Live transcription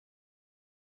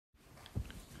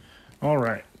All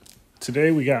right. Today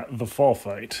we got The Fall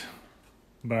Fight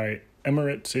by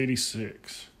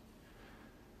emirates86.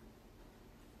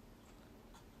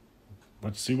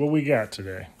 Let's see what we got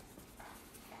today.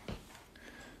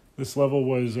 This level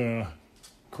was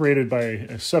created by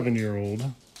a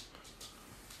 7-year-old,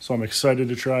 so I'm excited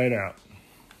to try it out.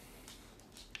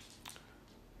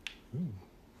 Ooh.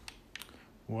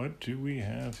 What do we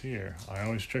have here? I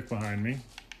always check behind me.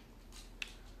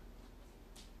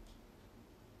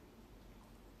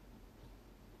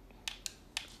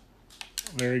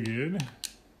 Very good.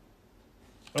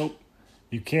 Oh,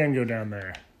 you can go down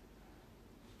there.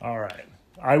 All right.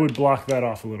 I would block that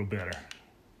off a little better.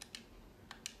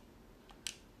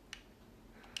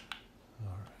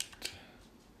 All right.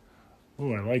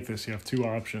 Oh, I like this. You have two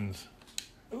options.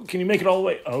 Ooh, can you make it all the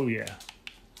way? Oh, yeah.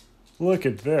 Look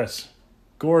at this.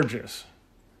 Gorgeous.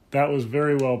 That was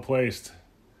very well placed.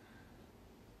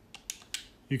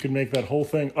 You could make that whole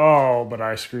thing. Oh, but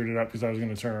I screwed it up because I was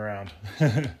going to turn around.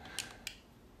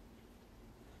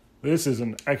 This is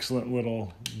an excellent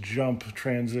little jump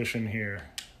transition here.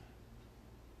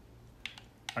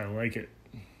 I like it.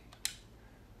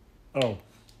 Oh,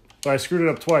 but I screwed it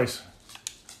up twice.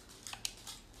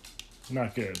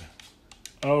 Not good.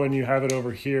 Oh, and you have it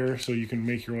over here so you can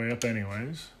make your way up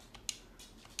anyways.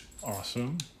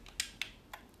 Awesome.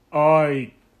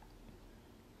 You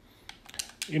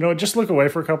know, just look away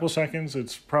for a couple seconds.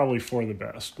 It's probably for the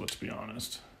best, let's be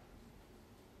honest.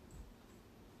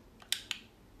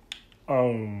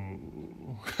 Oh.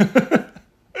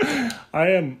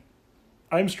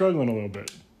 I'm struggling a little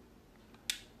bit.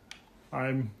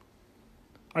 I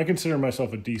consider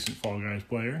myself a decent Fall Guys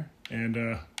player,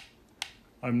 and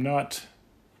I'm not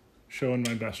showing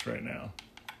my best right now.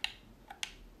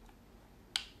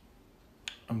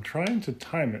 I'm trying to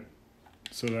time it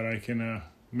so that I can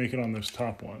make it on those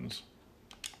top ones.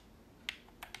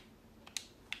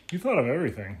 You thought of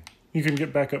everything. You can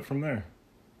get back up from there.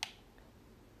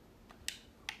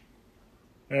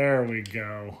 There we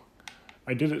go.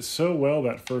 I did it so well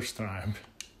that first time,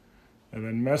 and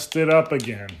then messed it up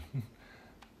again.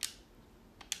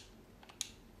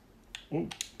 Oh,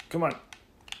 come on.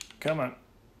 Come on.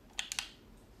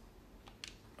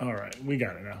 All right, we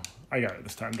got it now. I got it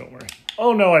this time, don't worry.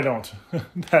 Oh, no, I don't.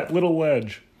 That little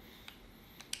ledge.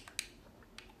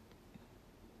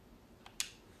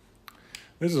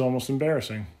 This is almost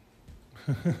embarrassing.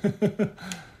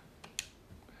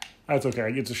 That's okay,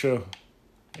 I get to show.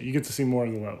 You get to see more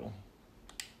of the level.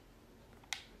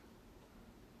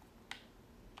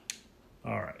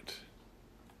 All right.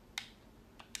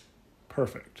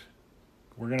 Perfect.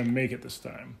 We're going to make it this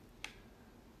time.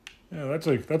 Yeah,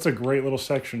 that's a great little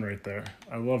section right there.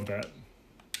 I love that.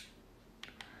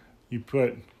 You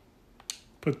put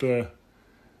the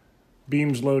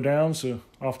beams low down, so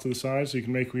off to the side, so you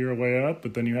can make your way up,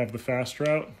 but then you have the fast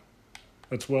route.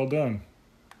 That's well done.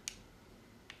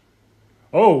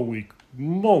 Holy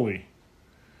moly.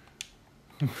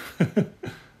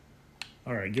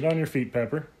 All right, get on your feet,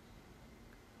 Pepper.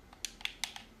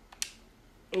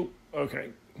 Oh, okay.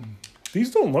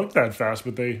 These don't look that fast,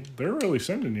 but they're really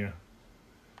sending you.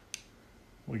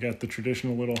 We got the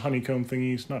traditional little honeycomb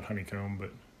thingies. Not honeycomb,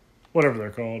 but whatever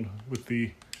they're called, with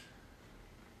the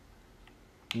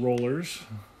rollers.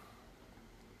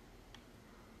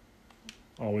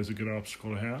 Always a good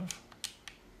obstacle to have.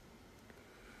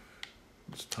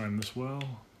 Let's time this well.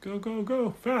 Go, go,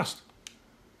 go. Fast.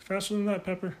 Faster than that,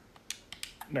 Pepper.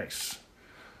 Nice.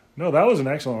 No, that was an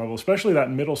excellent level, especially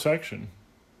that middle section.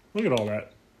 Look at all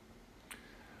that.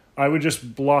 I would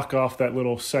just block off that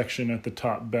little section at the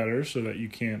top better so that you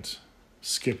can't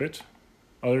skip it.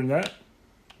 Other than that,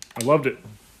 I loved it.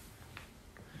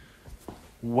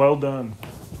 Well done.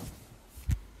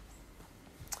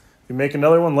 If you make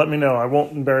another one, let me know. I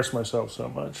won't embarrass myself so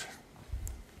much.